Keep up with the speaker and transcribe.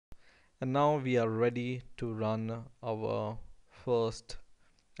And now we are ready to run our first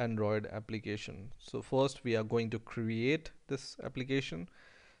Android application. So first we are going to create this application.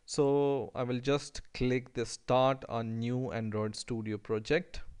 So I will just click the start a new Android Studio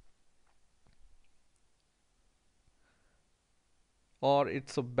project, or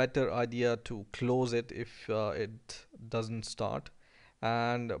it's a better idea to close it if it doesn't start.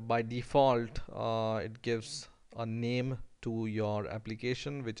 And by default it gives a name to your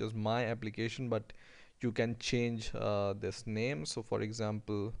application, which is my application, but you can change this name. So for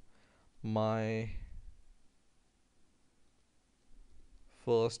example, my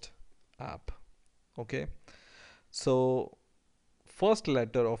first app. Okay, so first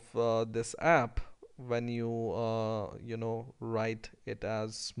letter of this app, when you write it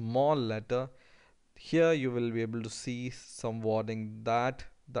as small letter, here you will be able to see some warning that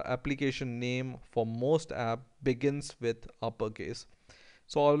the application name for most app begins with uppercase.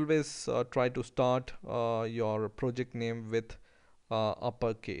 So always try to start your project name with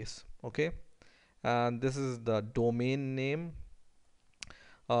uppercase. Okay, and this is the domain name,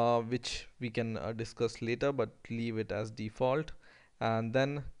 which we can discuss later, but leave it as default. And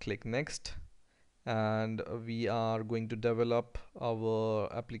then click next, and we are going to develop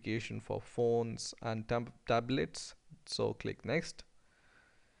our application for phones and tablets. So click next,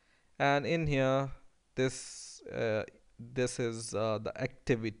 and in here, this this is the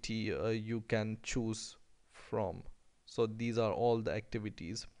activity you can choose from. So these are all the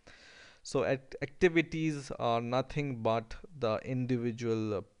activities. So activities are nothing but the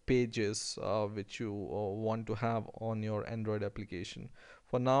individual pages which you want to have on your Android application.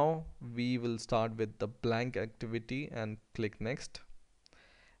 For now, we will start with the blank activity and click next,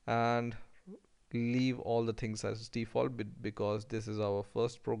 and leave all the things as default because this is our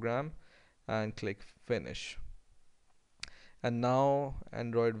first program, and click finish. And now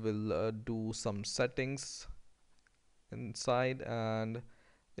Android will do some settings inside, and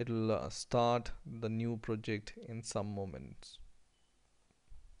it will start the new project in some moments.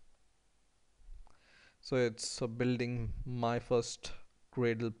 So it's building my first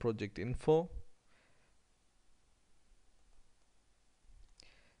Gradle project info,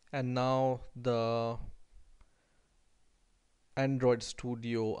 and now the Android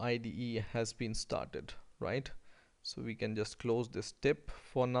Studio IDE has been started, right? So we can just close this tip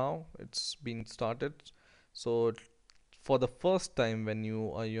for now. It's been started. So for the first time when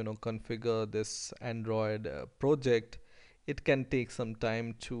you configure this Android project, it can take some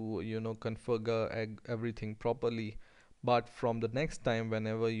time to configure everything properly, but from the next time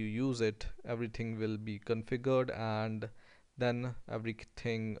whenever you use it, everything will be configured, and then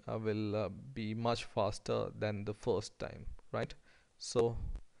everything will be much faster than the first time, right? So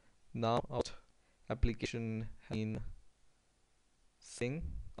now our application has been synced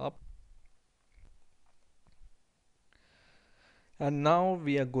up, and now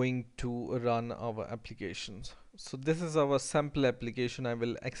we are going to run our applications. So this is our sample application. I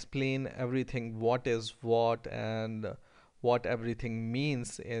will explain everything, what is what and what everything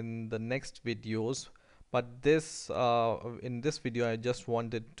means in the next videos, but this in this video I just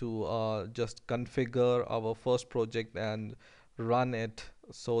wanted to just configure our first project and run it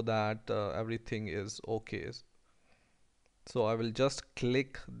so that everything is okay. So I will just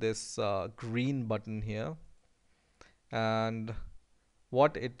click this green button here, and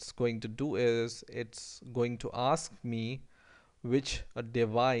what it's going to do is it's going to ask me which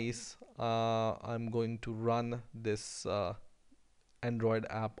device I'm going to run this Android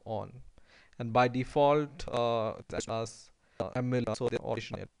app on, and by default it's us emulator, so the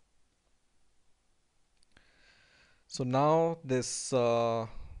original. So now this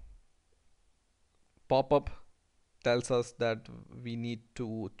pop-up tells us that we need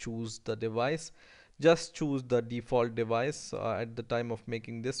to choose the device. Just choose the default device. At the time of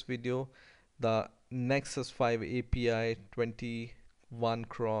making this video, the Nexus 5 API 21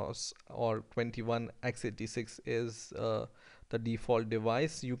 cross or 21x86 is the default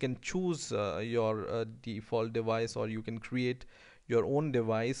device. You can choose your default device, or you can create your own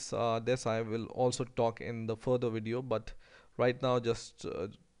device. This I will also talk in the further video, but right now just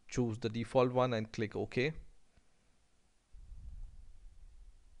choose the default one and click OK.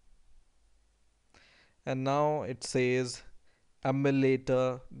 And now it says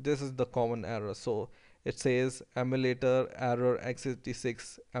emulator. This is the common error. So it says emulator error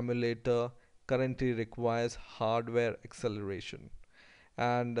x86 emulator currently requires hardware acceleration,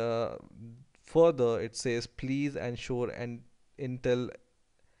 and further it says please ensure an Intel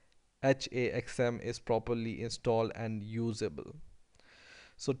HAXM is properly installed and usable.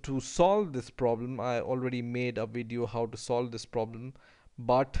 So to solve this problem, I already made a video how to solve this problem,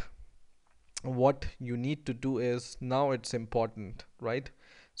 but what you need to do is, now it's important, right?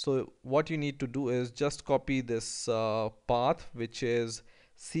 So what you need to do is just copy this path, which is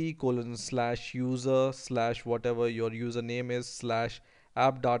c colon slash user slash whatever your username is slash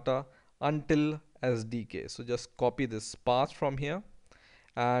app data until sdk. So just copy this path from here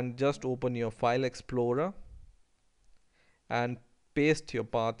and just open your file explorer and paste your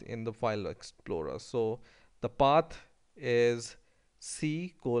path in the file explorer. So the path is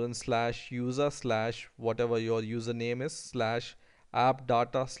c colon slash user slash whatever your username is slash app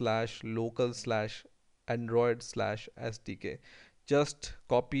data slash local slash android slash sdk. Just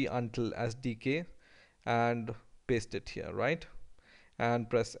copy until sdk and paste it here, right? And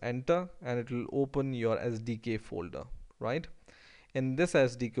press enter and it will open your sdk folder, right? In this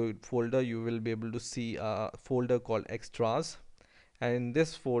sdk folder you will be able to see a folder called extras, and in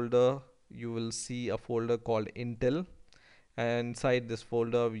this folder you will see a folder called Intel, and inside this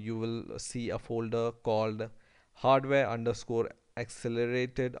folder you will see a folder called hardware underscore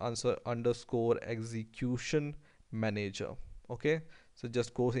accelerated underscore execution manager. Okay, so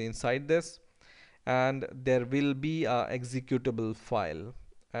just go inside this and there will be a executable file,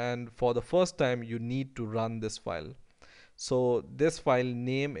 and for the first time you need to run this file. So this file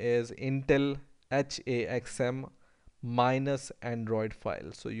name is Intel HAXM minus Android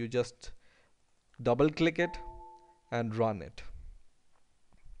file. So you just double click it and run it.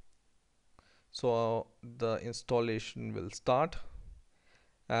 So the installation will start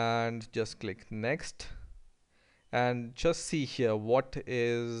and just click next and just see here what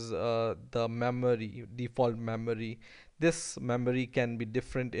is the memory, default memory. This memory can be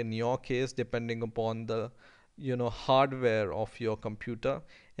different in your case depending upon the hardware of your computer.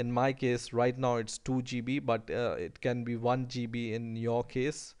 In my case right now it's 2 GB, but it can be 1 GB in your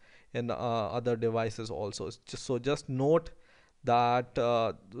case, in other devices also. So just note that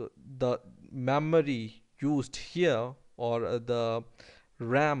the memory used here, or the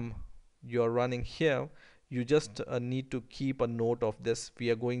RAM you're running here, you just need to keep a note of this.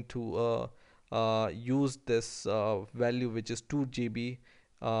 We are going to use this value, which is 2 GB,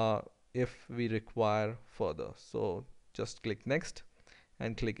 if we require further. So just click next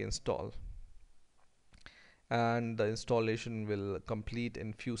and click install, and the installation will complete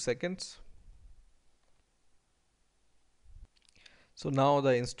in few seconds. So now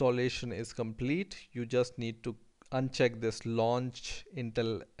the installation is complete. You just need to uncheck this launch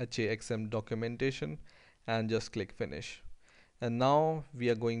Intel HAXM documentation and just click finish. And now we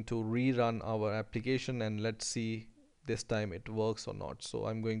are going to rerun our application and let's see this time it works or not. So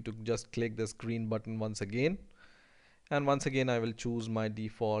I'm going to just click this green button once again, and once again I will choose my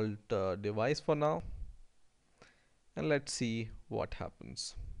default device for now, and let's see what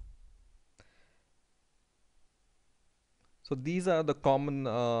happens. So these are the common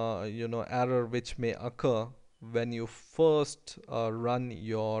error which may occur when you first run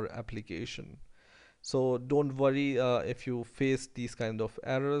your application. So don't worry if you face these kind of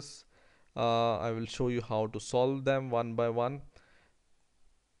errors. I will show you how to solve them one by one.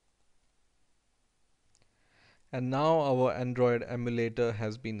 And now our Android emulator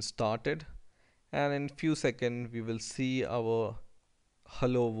has been started, and in few seconds we will see our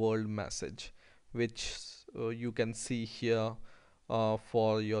hello world message, which you can see here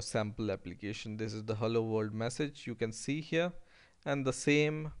for your sample application. This is the hello world message you can see here, and the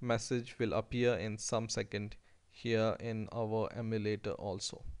same message will appear in some second here in our emulator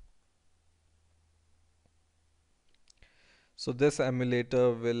also. So this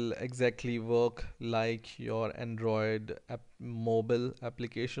emulator will exactly work like your Android mobile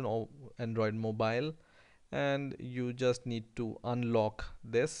application or Android mobile, and you just need to unlock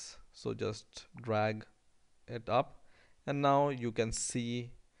this. So just drag it up and now you can see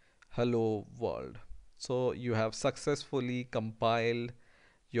hello world. So you have successfully compiled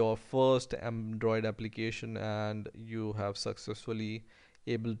your first Android application and you have successfully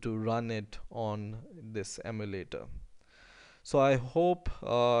able to run it on this emulator. So I hope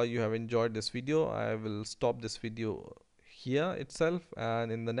you have enjoyed this video. I will stop this video here itself,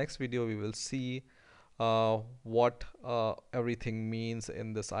 and in the next video we will see what everything means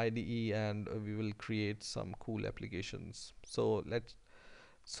in this IDE, and we will create some cool applications. So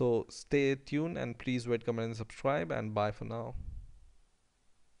stay tuned and please rate, comment and subscribe, and bye for now.